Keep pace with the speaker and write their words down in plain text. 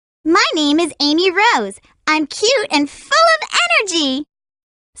My name is Amy Rose. I'm cute and full of energy.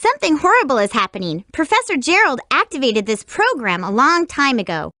 Something horrible is happening. Professor Gerald activated this program a long time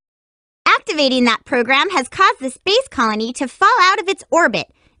ago. Activating that program has caused the space colony to fall out of its orbit.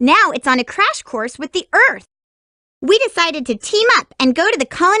 Now it's on a crash course with the Earth. We decided to team up and go to the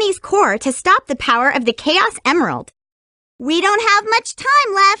colony's core to stop the power of the Chaos Emerald. We don't have much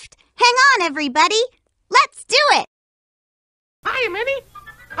time left. Hang on, everybody. Let's do it. Hiya, Minnie.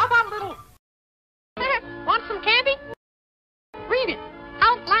 How about a little... Want some candy? Read it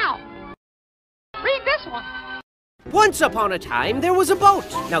out loud. Read this one. Once upon a time, there was a boat.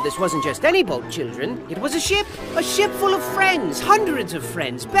 Now, this wasn't just any boat, children. It was a ship full of friends, hundreds of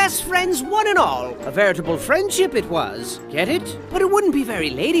friends, best friends, one and all. A veritable friendship it was. Get it? But it wouldn't be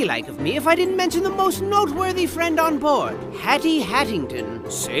very ladylike of me if I didn't mention the most noteworthy friend on board, Hattie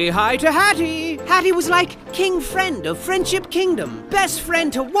Hattington. Say hi to Hattie. Hattie was like king friend of Friendship Kingdom, best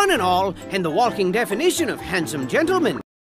friend to one and all, and the walking definition of handsome gentleman.